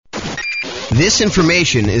This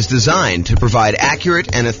information is designed to provide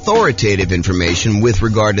accurate and authoritative information with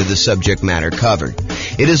regard to the subject matter covered.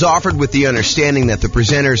 It is offered with the understanding that the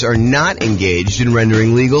presenters are not engaged in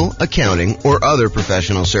rendering legal, accounting, or other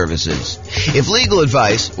professional services. If legal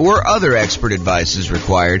advice or other expert advice is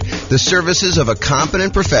required, the services of a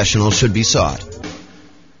competent professional should be sought.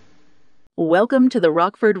 Welcome to the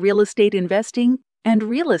Rockford Real Estate Investing and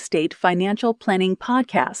Real Estate Financial Planning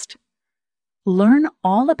Podcast. Learn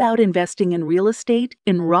all about investing in real estate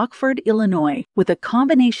in Rockford, Illinois, with a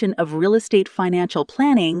combination of real estate financial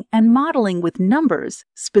planning and modeling with numbers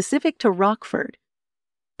specific to Rockford.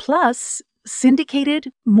 Plus,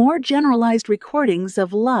 syndicated, more generalized recordings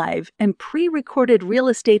of live and pre-recorded real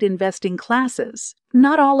estate investing classes,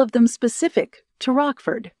 not all of them specific to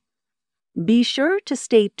Rockford. Be sure to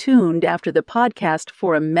stay tuned after the podcast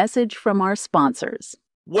for a message from our sponsors.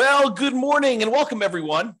 Well, good morning and welcome,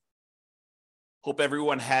 everyone. Hope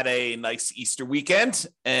everyone had a nice Easter weekend,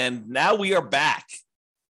 and now we are back.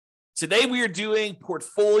 Today we are doing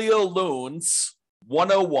Portfolio Loans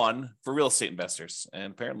 101 for real estate investors,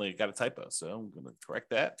 and apparently I got a typo, so I'm going to correct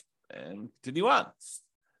that and continue on.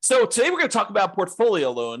 So today we're going to talk about portfolio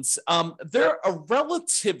loans. They're a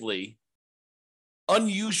relatively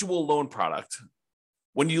unusual loan product.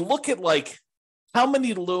 When you look at like how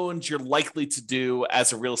many loans you're likely to do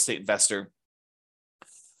as a real estate investor,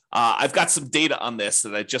 I've got some data on this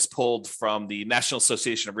that I just pulled from the National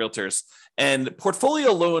Association of Realtors, and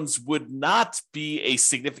portfolio loans would not be a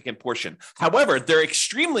significant portion. However, they're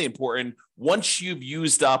extremely important once you've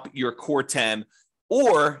used up your core 10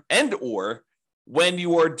 or when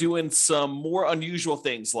you are doing some more unusual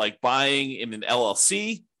things like buying in an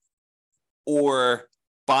LLC or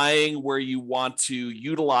buying where you want to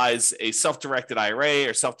utilize a self-directed IRA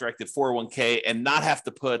or self-directed 401k and not have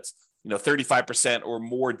to put 35% or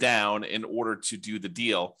more down in order to do the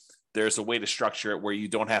deal. There's a way to structure it where you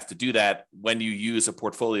don't have to do that when you use a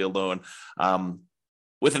portfolio loan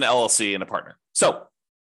with an LLC and a partner. So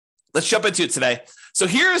let's jump into it today. So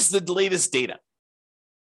here's the latest data.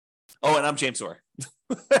 Oh, and I'm James Orr,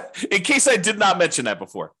 in case I did not mention that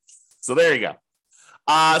before. So there you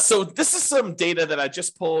go. So this is some data that I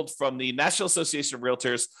just pulled from the National Association of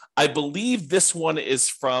Realtors. I believe this one is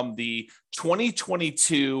from the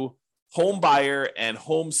 2022 home buyer and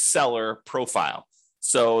home seller profile.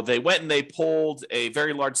 So they went and they polled a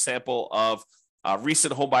very large sample of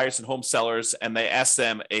recent home buyers and home sellers, and they asked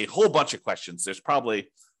them a whole bunch of questions. There's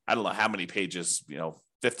probably, I don't know how many pages,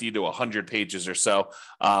 50 to 100 pages or so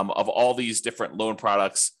of all these different loan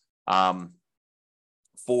products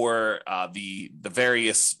for the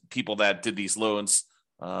various people that did these loans.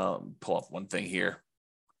 Pull up one thing here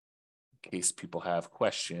in case people have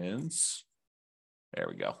questions. There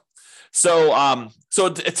we go. So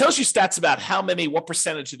it tells you stats about what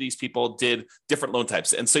percentage of these people did different loan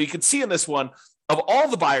types. And so you can see in this one, of all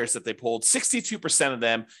the buyers that they polled, 62% of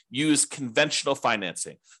them used conventional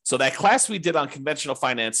financing. So that class we did on conventional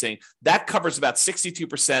financing, that covers about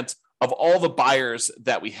 62% of all the buyers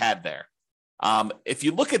that we had there. If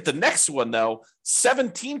you look at the next one, though,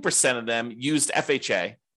 17% of them used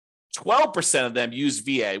FHA, 12% of them used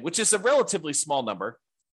VA, which is a relatively small number.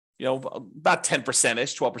 About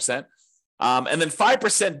 10%-ish, 12%. And then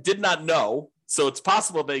 5% did not know. So it's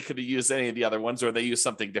possible they could have used any of the other ones or they used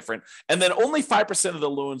something different. And then only 5% of the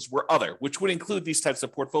loans were other, which would include these types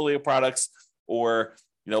of portfolio products or,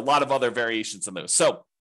 a lot of other variations on those. So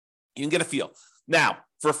you can get a feel. Now,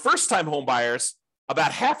 for first-time home buyers,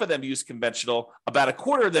 about half of them used conventional, about a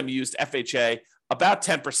quarter of them used FHA, about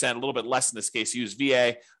 10%, a little bit less in this case, used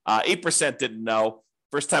VA, 8% didn't know.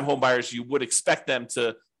 First-time home buyers, you would expect them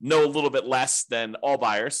to know a little bit less than all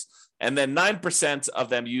buyers. And then 9% of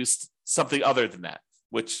them used something other than that,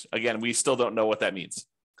 which, again, we still don't know what that means.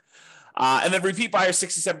 And then repeat buyers,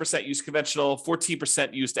 67% used conventional,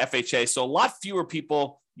 14% used FHA. So a lot fewer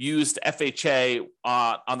people used FHA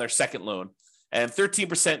on their second loan. And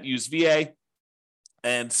 13% used VA,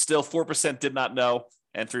 and still 4% did not know,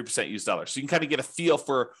 and 3% used others. So you can kind of get a feel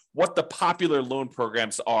for what the popular loan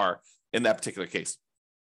programs are in that particular case.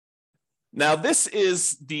 Now, this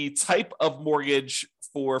is the type of mortgage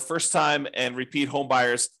for first-time and repeat home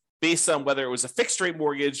buyers based on whether it was a fixed-rate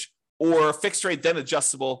mortgage or fixed rate then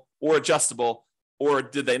adjustable, or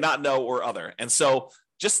did they not know, or other. And so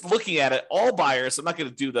just looking at it, all buyers, I'm not going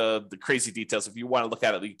to do the crazy details. If you want to look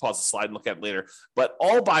at it, you can pause the slide and look at it later. But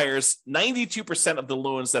all buyers, 92% of the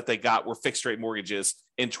loans that they got were fixed-rate mortgages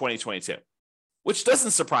in 2022, which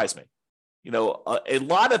doesn't surprise me. A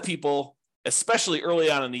lot of people, especially early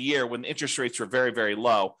on in the year when interest rates were very, very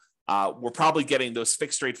low, were probably getting those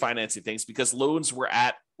fixed rate financing things because loans were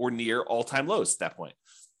at or near all-time lows at that point.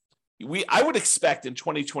 I would expect in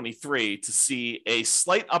 2023 to see a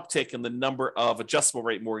slight uptick in the number of adjustable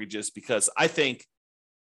rate mortgages, because I think,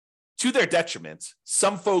 to their detriment,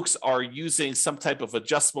 some folks are using some type of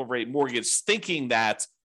adjustable rate mortgage thinking that,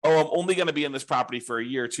 oh, I'm only going to be in this property for a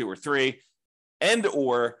year, 2 or 3, and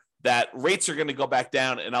or that rates are going to go back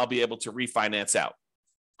down and I'll be able to refinance out.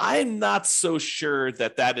 I'm not so sure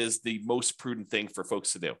that that is the most prudent thing for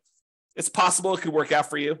folks to do. It's possible it could work out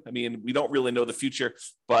for you. I mean, we don't really know the future,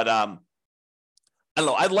 but I don't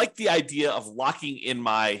know. I like the idea of locking in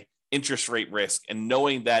my interest rate risk and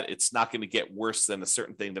knowing that it's not going to get worse than a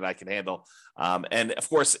certain thing that I can handle. And of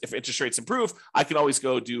course, if interest rates improve, I can always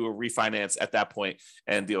go do a refinance at that point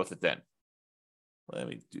and deal with it then. Let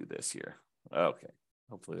me do this here. Okay.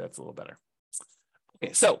 Hopefully that's a little better.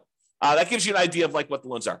 Okay. So that gives you an idea of like what the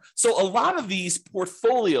loans are. So a lot of these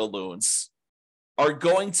portfolio loans are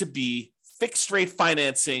going to be fixed rate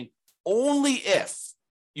financing only if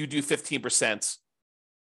you do 15%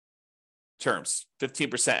 terms,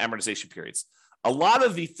 15% amortization periods. A lot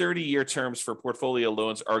of the 30-year terms for portfolio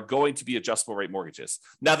loans are going to be adjustable rate mortgages.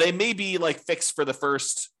 Now, they may be like fixed for the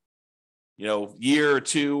first, year or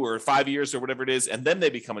 2 or 5 years or whatever it is, and then they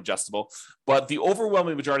become adjustable. But the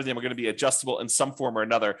overwhelming majority of them are going to be adjustable in some form or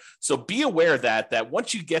another. So be aware that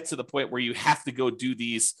once you get to the point where you have to go do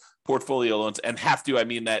these portfolio loans, and have to, I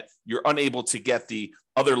mean that you're unable to get the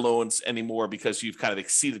other loans anymore because you've kind of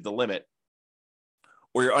exceeded the limit,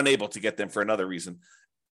 or you're unable to get them for another reason,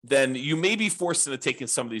 then you may be forced into taking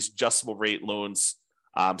some of these adjustable rate loans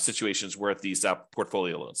situations where these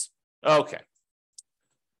portfolio loans. Okay.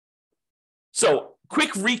 So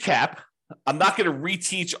quick recap. I'm not going to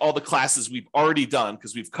reteach all the classes we've already done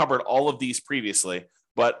because we've covered all of these previously,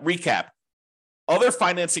 but recap. Other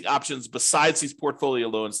financing options besides these portfolio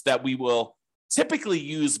loans that we will typically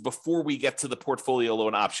use before we get to the portfolio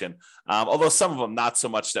loan option, although some of them not so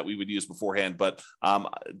much that we would use beforehand, but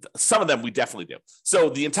some of them we definitely do. So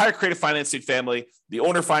the entire creative financing family, the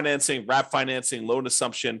owner financing, wrap financing, loan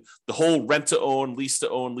assumption, the whole rent to own, lease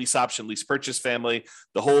option, lease purchase family,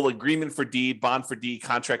 the whole agreement for deed, bond for deed,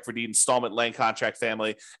 contract for deed, installment land contract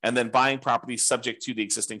family, and then buying properties subject to the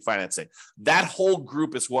existing financing. That whole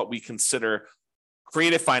group is what we consider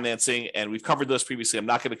creative financing, and we've covered those previously. I'm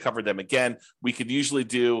not going to cover them again. We could usually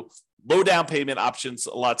do low down payment options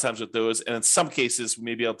a lot of times with those, and in some cases, we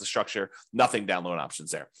may be able to structure nothing down loan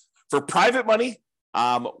options there. For private money,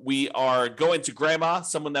 we are going to grandma,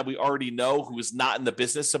 someone that we already know who is not in the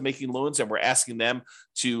business of making loans, and we're asking them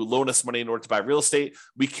to loan us money in order to buy real estate.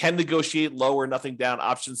 We can negotiate low or nothing down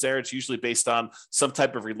options there. It's usually based on some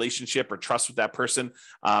type of relationship or trust with that person,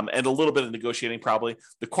 and a little bit of negotiating probably.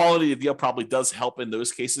 The quality of the deal probably does help in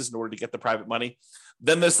those cases in order to get the private money.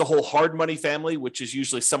 Then there's the whole hard money family, which is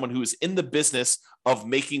usually someone who is in the business of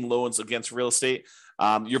making loans against real estate.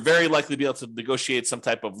 You're very likely to be able to negotiate some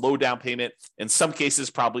type of low down payment. In some cases,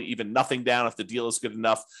 probably even nothing down if the deal is good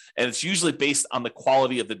enough. And it's usually based on the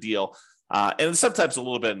quality of the deal. And sometimes a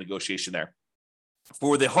little bit of negotiation there.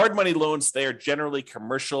 For the hard money loans, they are generally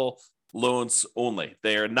commercial loans only.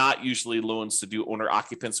 They are not usually loans to do owner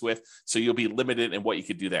occupants with. So you'll be limited in what you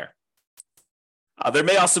could do there. There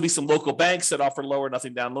may also be some local banks that offer low or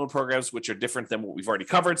nothing down loan programs, which are different than what we've already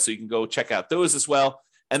covered. So you can go check out those as well.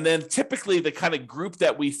 And then typically the kind of group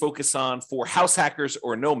that we focus on for house hackers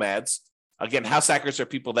or nomads, again, house hackers are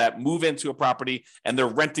people that move into a property and they're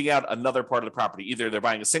renting out another part of the property. Either they're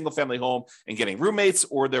buying a single family home and getting roommates,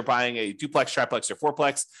 or they're buying a duplex, triplex, or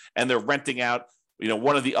fourplex, and they're renting out,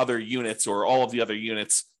 one of the other units or all of the other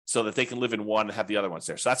units so that they can live in one and have the other ones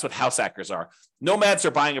there. So that's what house hackers are. Nomads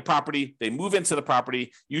are buying a property. They move into the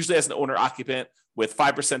property, usually as an owner occupant with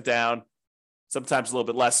 5% down, sometimes a little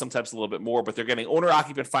bit less, sometimes a little bit more, but they're getting owner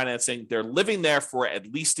occupant financing. They're living there for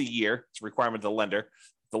at least a year. It's a requirement of the lender.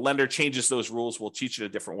 If the lender changes those rules, we'll teach it a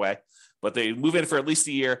different way, but they move in for at least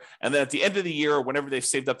a year. And then at the end of the year, or whenever they've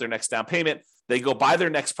saved up their next down payment, they go buy their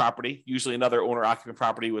next property, usually another owner occupant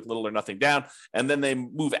property with little or nothing down. And then they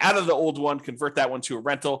move out of the old one, convert that one to a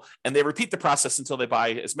rental, and they repeat the process until they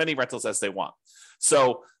buy as many rentals as they want.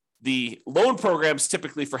 So the loan programs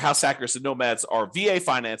typically for house hackers and nomads are VA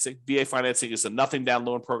financing. VA financing is a nothing down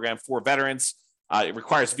loan program for veterans. It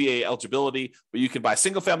requires VA eligibility, but you can buy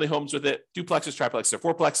single family homes with it, duplexes, triplexes, or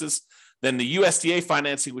fourplexes. Then the USDA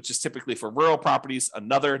financing, which is typically for rural properties,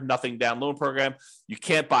 another nothing down loan program. You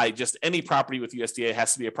can't buy just any property with USDA. It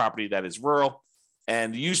has to be a property that is rural,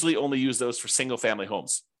 and usually only use those for single family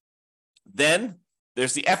homes. Then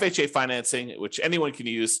there's the FHA financing, which anyone can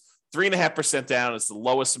use. 3.5% down is the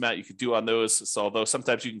lowest amount you could do on those. So although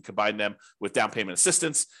sometimes you can combine them with down payment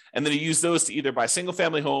assistance, and then you use those to either buy single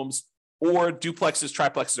family homes or duplexes,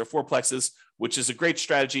 triplexes, or fourplexes, which is a great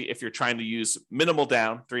strategy if you're trying to use minimal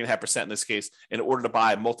down, 3.5% in this case, in order to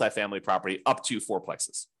buy multifamily property up to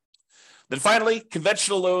fourplexes. Then finally,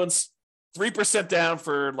 conventional loans, 3% down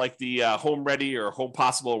for like the Home Ready or Home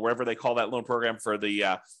Possible, or wherever they call that loan program for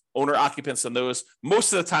the owner occupants on those.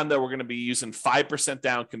 Most of the time, though, we're going to be using 5%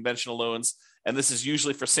 down conventional loans. And this is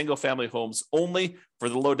usually for single family homes only. For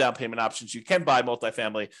the low down payment options, you can buy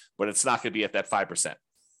multifamily, but it's not going to be at that 5%.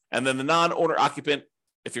 And then the non-owner occupant,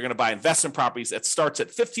 if you're going to buy investment properties, it starts at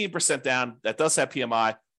 15% down. That does have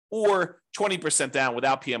PMI, or 20% down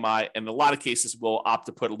without PMI. And in a lot of cases, we'll opt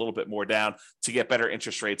to put a little bit more down to get better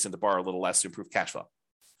interest rates and to borrow a little less to improve cash flow.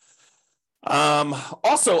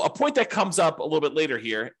 Also, a point that comes up a little bit later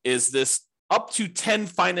here is this up to 10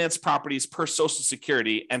 finance properties per Social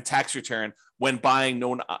Security and tax return when buying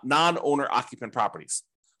non-owner occupant properties.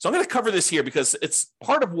 So I'm going to cover this here because it's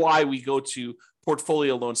part of why we go to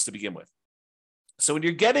portfolio loans to begin with. So when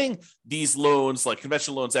you're getting these loans, like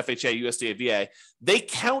conventional loans, FHA, USDA, VA, they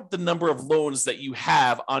count the number of loans that you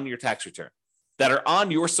have on your tax return that are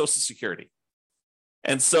on your Social Security.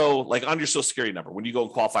 And so like on your Social Security number, when you go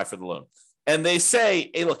and qualify for the loan. And they say,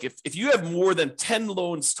 hey, look, if you have more than 10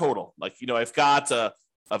 loans total, like, I've got a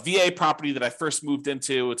VA property that I first moved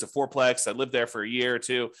into, it's a fourplex. I lived there for a year or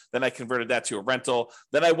two. Then I converted that to a rental.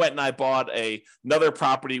 Then I went and I bought another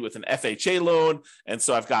property with an FHA loan. And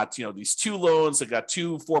so I've got, these two loans. I got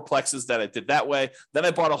two fourplexes that I did that way. Then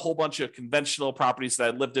I bought a whole bunch of conventional properties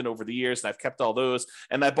that I lived in over the years, and I've kept all those.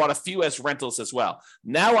 And I bought a few as rentals as well.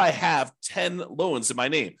 Now I have 10 loans in my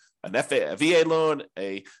name. A VA loan,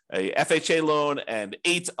 a FHA loan, and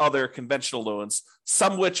 8 other conventional loans,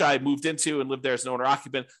 some which I moved into and lived there as an owner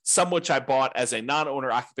occupant, some which I bought as a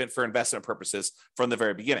non-owner occupant for investment purposes from the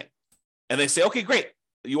very beginning. And they say, okay, great.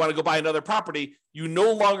 You want to go buy another property. You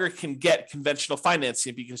no longer can get conventional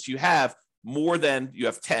financing because you have 10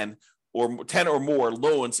 or more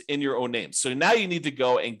loans in your own name. So now you need to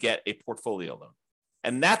go and get a portfolio loan.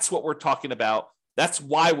 And that's what we're talking about. That's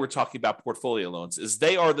why we're talking about portfolio loans, is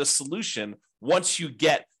they are the solution once you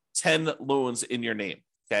get 10 loans in your name,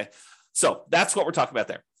 okay? So that's what we're talking about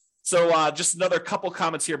there. So just another couple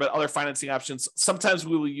comments here about other financing options. Sometimes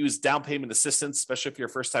we will use down payment assistance, especially if you're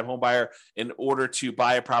a first-time home buyer, in order to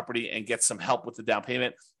buy a property and get some help with the down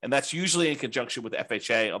payment. And that's usually in conjunction with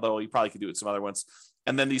FHA, although you probably could do it with some other ones.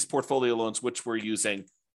 And then these portfolio loans, which we're using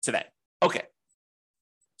today. Okay,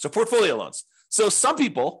 so portfolio loans. So some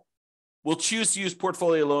people will choose to use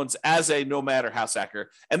portfolio loans as a nomad or house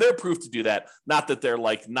hacker, and they're approved to do that. Not that they're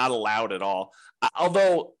like not allowed at all.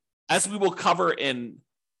 Although, as we will cover in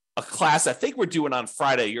a class I think we're doing on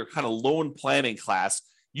Friday, your kind of loan planning class,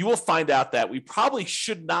 you will find out that we probably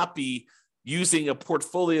should not be using a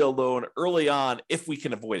portfolio loan early on if we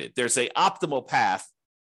can avoid it. There's an optimal path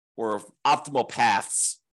or optimal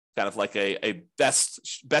paths, kind of like a best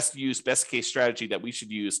case strategy that we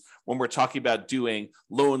should use when we're talking about doing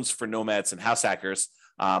loans for nomads and house hackers.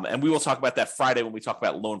 And we will talk about that Friday when we talk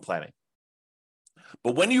about loan planning.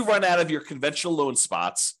 But when you run out of your conventional loan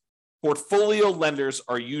spots, portfolio lenders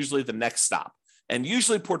are usually the next stop. And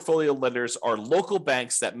usually portfolio lenders are local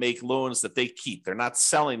banks that make loans that they keep. They're not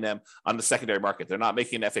selling them on the secondary market. They're not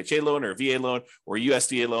making an FHA loan or a VA loan or a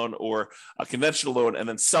USDA loan or a conventional loan and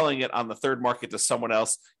then selling it on the third market to someone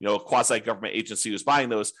else, a quasi-government agency who's buying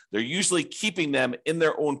those. They're usually keeping them in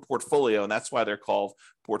their own portfolio, and that's why they're called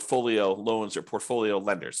portfolio loans or portfolio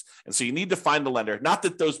lenders. And so you need to find the lender. Not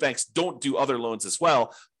that those banks don't do other loans as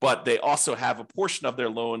well, but they also have a portion of their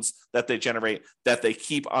loans that they generate that they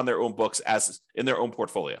keep on their own books as in their own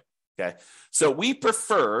portfolio. Okay. So we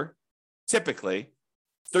prefer typically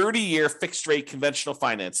 30-year fixed rate conventional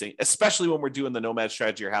financing, especially when we're doing the nomad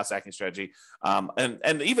strategy or house hacking strategy,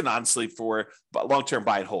 and even honestly for long-term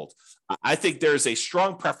buy and hold. I think there's a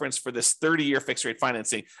strong preference for this 30-year fixed rate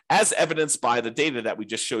financing, as evidenced by the data that we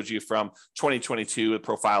just showed you from 2022 with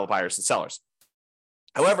profile of buyers and sellers.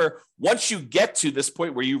 However, once you get to this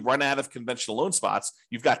point where you run out of conventional loan spots,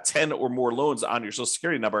 you've got 10 or more loans on your Social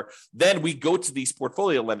Security number, then we go to these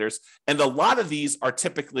portfolio lenders. And a lot of these are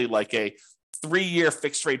typically like a 3-year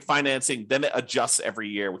fixed rate financing, then it adjusts every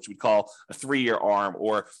year, which we call a 3-year ARM,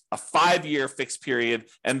 or a 5-year fixed period,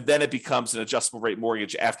 and then it becomes an adjustable rate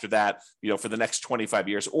mortgage after that, for the next 25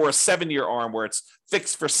 years, or a 7-year ARM where it's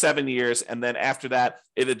fixed for 7 years, and then after that,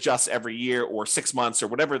 it adjusts every year or 6 months or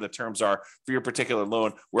whatever the terms are for your particular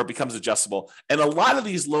loan, where it becomes adjustable. And a lot of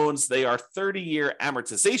these loans, they are 30-year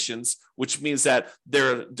amortizations, which means that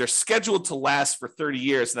they're scheduled to last for 30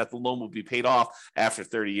 years and that the loan will be paid off after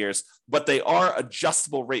 30 years. But they are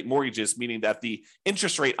adjustable rate mortgages, meaning that the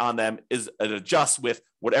interest rate on them is adjusts with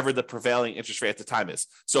whatever the prevailing interest rate at the time is.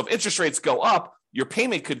 So if interest rates go up, your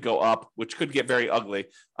payment could go up, which could get very ugly.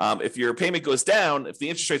 If your payment goes down, if the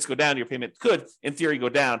interest rates go down, your payment could, in theory, go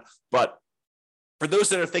down. But for those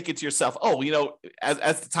that are thinking to yourself, oh,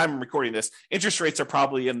 as the time I'm recording this, interest rates are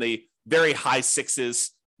probably in the very high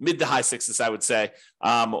sixes, mid to high sixes, I would say,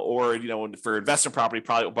 or for investment property,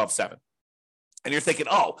 probably above 7. And you're thinking,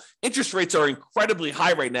 oh, interest rates are incredibly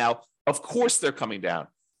high right now. Of course they're coming down.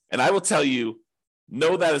 And I will tell you,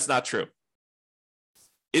 no, that is not true.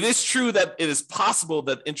 It is true that it is possible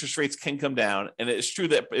that interest rates can come down, and it is true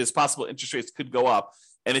that it is possible interest rates could go up.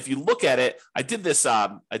 And if you look at it, I did this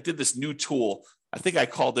new tool. I think I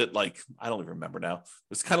called it I don't even remember now. It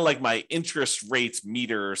was kind of like my interest rates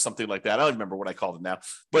meter or something like that. I don't remember what I called it now.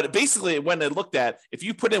 But basically, when I looked at, if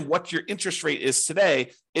you put in what your interest rate is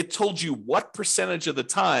today, it told you what percentage of the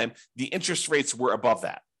time the interest rates were above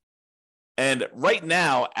that. And right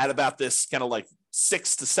now, at about this kind of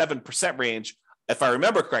 6 to 7% range, if I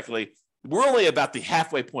remember correctly, we're only about the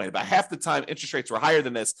halfway point. About half the time interest rates were higher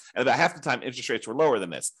than this, and about half the time interest rates were lower than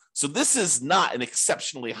this. So this is not an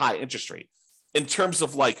exceptionally high interest rate. In terms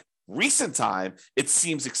of recent time, it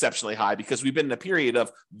seems exceptionally high because we've been in a period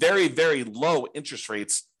of very, very low interest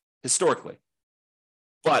rates historically.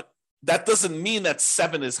 But that doesn't mean that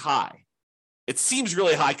 7 is high. It seems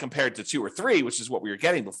really high compared to 2 or 3, which is what we were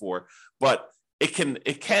getting before, but it can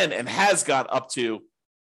and has got up to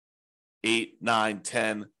 8, 9,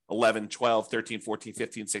 10, 11, 12, 13, 14,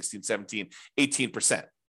 15, 16, 17, 18%.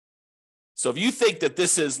 So if you think that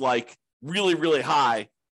this is really, really high,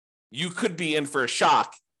 you could be in for a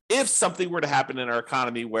shock if something were to happen in our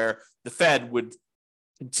economy where the Fed would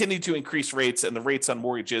continue to increase rates and the rates on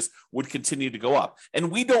mortgages would continue to go up. And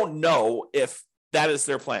we don't know if that is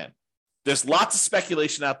their plan. There's lots of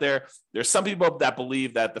speculation out there. There's some people that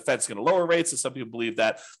believe that the Fed's going to lower rates, and some people believe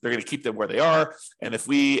that they're going to keep them where they are. And if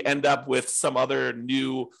we end up with some other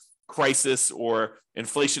new crisis or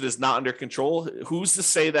inflation is not under control, who's to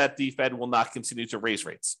say that the Fed will not continue to raise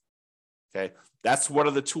rates? Okay, that's one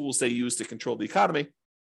of the tools they use to control the economy.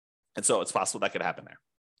 And so it's possible that could happen there.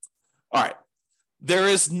 All right. There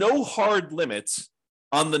is no hard limit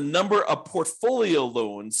on the number of portfolio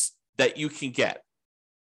loans that you can get,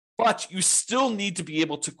 but you still need to be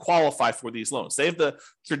able to qualify for these loans. They have the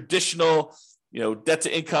traditional, debt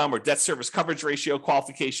to income or debt service coverage ratio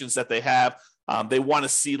qualifications that they have. They want to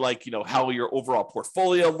see how your overall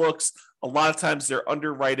portfolio looks. A lot of times their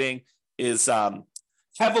underwriting is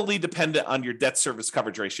heavily dependent on your debt service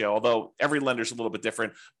coverage ratio, although every lender is a little bit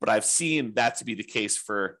different, but I've seen that to be the case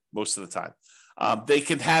for most of the time. They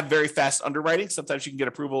can have very fast underwriting. Sometimes you can get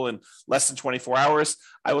approval in less than 24 hours.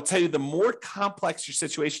 I will tell you, the more complex your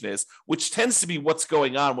situation is, which tends to be what's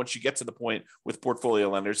going on once you get to the point with portfolio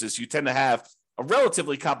lenders, is you tend to have a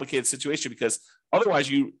relatively complicated situation because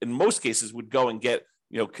otherwise you, in most cases, would go and get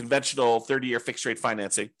conventional 30-year fixed rate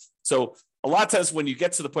financing. So a lot of times when you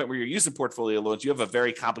get to the point where you're using portfolio loans, you have a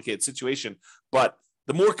very complicated situation. But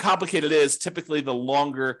the more complicated it is, typically the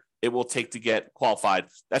longer it will take to get qualified.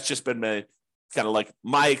 That's just been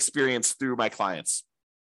my experience through my clients.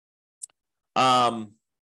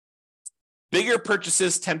 Bigger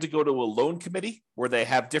purchases tend to go to a loan committee where they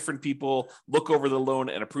have different people look over the loan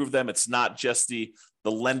and approve them. It's not just the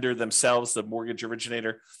lender themselves, the mortgage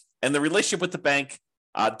originator. And the relationship with the bank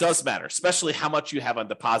does matter, especially how much you have on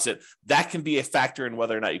deposit. That can be a factor in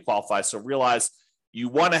whether or not you qualify. So realize you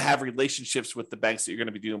want to have relationships with the banks that you're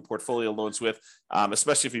going to be doing portfolio loans with,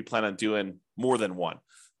 especially if you plan on doing more than one.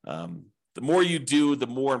 The more you do, the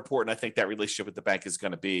more important I think that relationship with the bank is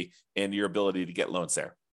going to be in your ability to get loans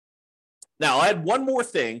there. Now, I'll add one more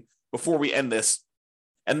thing before we end this,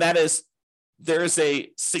 and that is there is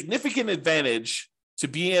a significant advantage to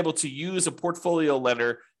being able to use a portfolio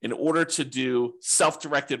lender in order to do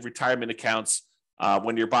self-directed retirement accounts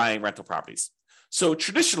when you're buying rental properties. So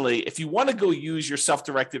traditionally, if you want to go use your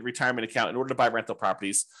self-directed retirement account in order to buy rental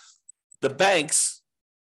properties, the banks,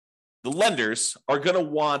 the lenders are going to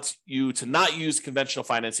want you to not use conventional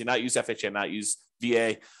financing, not use FHA, not use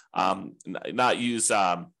VA, not use,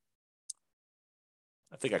 I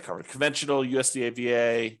think I covered conventional, USDA,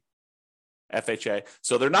 VA, FHA.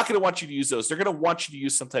 So they're not going to want you to use those. They're going to want you to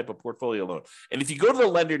use some type of portfolio loan. And if you go to the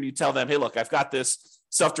lender and you tell them, hey, look, I've got this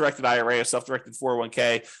self-directed IRA, a self-directed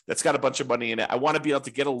 401k that's got a bunch of money in it. I want to be able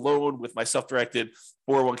to get a loan with my self-directed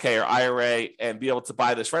 401k or IRA and be able to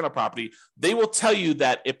buy this rental property. They will tell you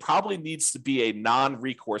that it probably needs to be a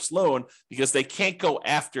non-recourse loan because they can't go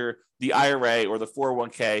after the IRA or the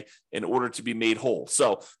 401k in order to be made whole.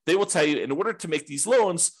 So they will tell you, in order to make these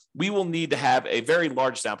loans, we will need to have a very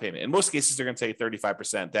large down payment. In most cases, they're going to say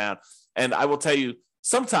 35% down. And I will tell you,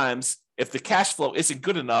 sometimes if the cash flow isn't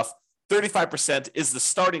good enough, 35% is the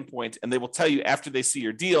starting point, and they will tell you after they see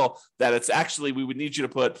your deal that it's actually, we would need you to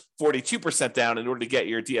put 42% down in order to get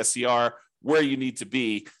your DSCR where you need to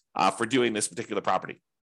be for doing this particular property.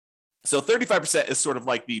 So 35% is sort of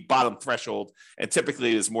like the bottom threshold, and typically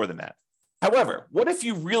it is more than that. However, what if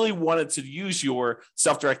you really wanted to use your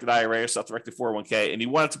self-directed IRA or self-directed 401k and you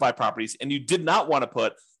wanted to buy properties and you did not want to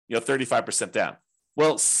put 35% down?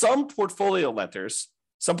 Well, some portfolio lenders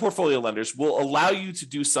will allow you to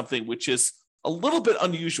do something which is a little bit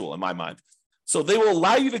unusual in my mind. So they will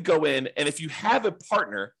allow you to go in, and if you have a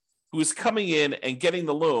partner who is coming in and getting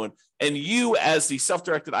the loan, and you as the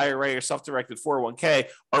self-directed IRA or self-directed 401k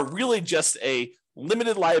are really just a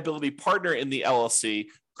limited liability partner in the LLC,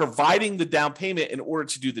 providing the down payment in order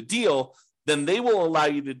to do the deal, then they will allow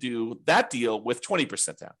you to do that deal with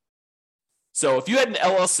 20% down. So if you had an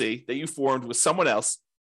LLC that you formed with someone else,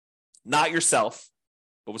 not yourself,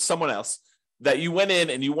 but with someone else, that you went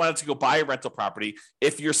in and you wanted to go buy a rental property,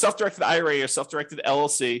 if your self-directed IRA or self-directed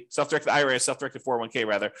LLC, self-directed IRA or self-directed 401k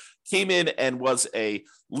rather, came in and was a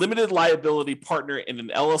limited liability partner in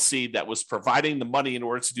an LLC that was providing the money in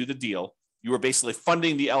order to do the deal, you were basically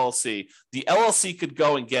funding the LLC. The LLC could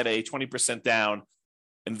go and get a 20% down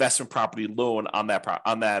investment property loan on the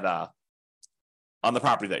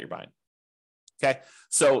property that you're buying. Okay,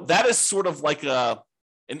 so that is sort of like an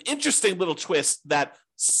interesting little twist that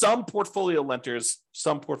some portfolio lenders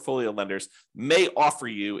may offer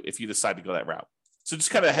you if you decide to go that route. So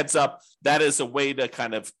just kind of a heads up, that is a way to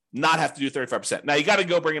kind of not have to do 35%. Now you got to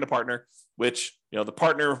go bring in a partner, which the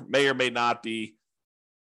partner may or may not be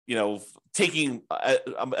taking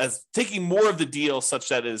more of the deal such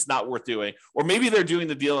that it is not worth doing, or maybe they're doing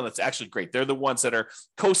the deal and it's actually great. They're the ones that are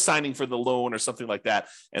co-signing for the loan or something like that,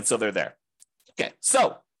 and so they're there. Okay,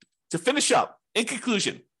 so to finish up, in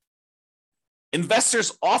conclusion,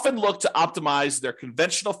 investors often look to optimize their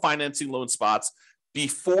conventional financing loan spots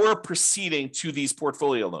before proceeding to these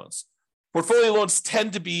portfolio loans. Portfolio loans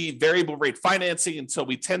tend to be variable rate financing, and so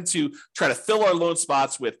we tend to try to fill our loan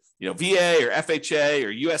spots with VA or FHA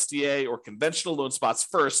or USDA or conventional loan spots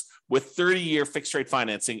first with 30-year fixed rate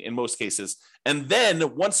financing in most cases. And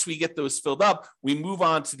then once we get those filled up, we move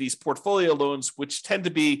on to these portfolio loans, which tend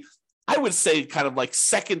to be, I would say, kind of like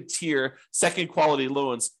second tier, second quality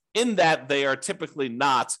loans, in that they are typically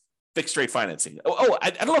not fixed rate financing.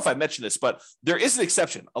 I don't know if I mentioned this, but there is an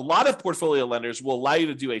exception. A lot of portfolio lenders will allow you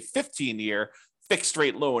to do a 15-year fixed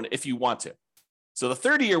rate loan if you want to. So the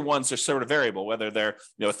 30-year ones are sort of variable, whether they're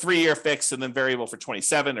 3-year fixed and then variable for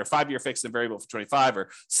 27, or 5-year fixed and variable for 25, or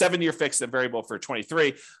 7-year fixed and variable for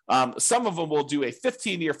 23. Some of them will do a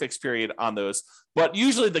 15-year fixed period on those, but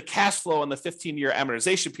usually the cash flow on the 15-year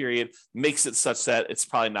amortization period makes it such that it's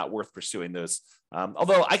probably not worth pursuing those.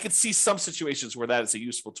 Although I could see some situations where that is a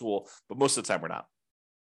useful tool, but most of the time we're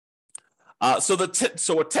not. So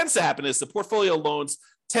what tends to happen is the portfolio loans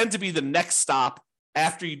tend to be the next stop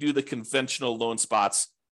after you do the conventional loan spots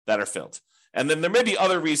that are filled. And then there may be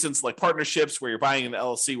other reasons like partnerships where you're buying an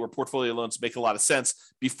LLC where portfolio loans make a lot of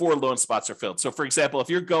sense before loan spots are filled. So for example, if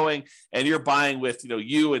you're going and you're buying with,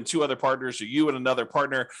 you and 2 other partners, or you and another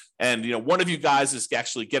partner, and, one of you guys is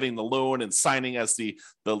actually getting the loan and signing as the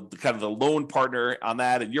kind of the loan partner on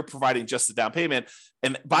that, and you're providing just the down payment,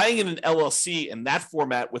 and buying in an LLC in that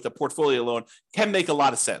format with a portfolio loan can make a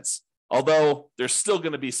lot of sense. Although there's still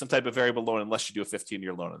going to be some type of variable loan unless you do a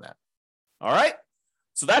 15-year loan on that. All right.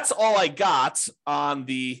 So that's all I got on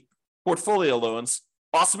the portfolio loans.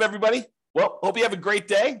 Awesome, everybody. Well, hope you have a great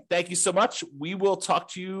day. Thank you so much. We will talk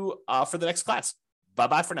to you for the next class.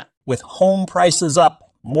 Bye-bye for now. With home prices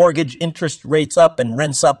up, mortgage interest rates up, and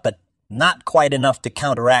rents up, but not quite enough to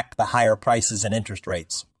counteract the higher prices and interest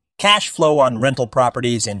rates, cash flow on rental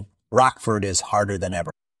properties in Rockford is harder than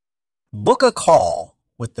ever. Book a call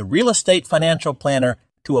with the Real Estate Financial Planner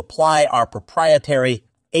to apply our proprietary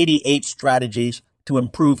 88 strategies to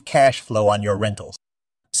improve cash flow on your rentals.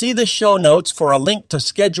 See the show notes for a link to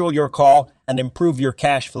schedule your call and improve your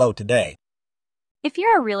cash flow today. If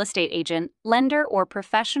you're a real estate agent, lender, or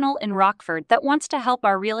professional in Rockford that wants to help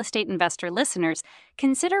our real estate investor listeners,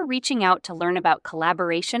 consider reaching out to learn about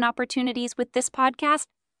collaboration opportunities with this podcast.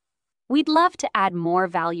 We'd love to add more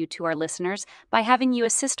value to our listeners by having you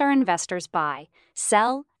assist our investors buy,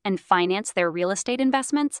 sell, and finance their real estate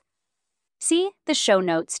investments. See the show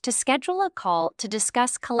notes to schedule a call to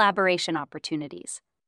discuss collaboration opportunities.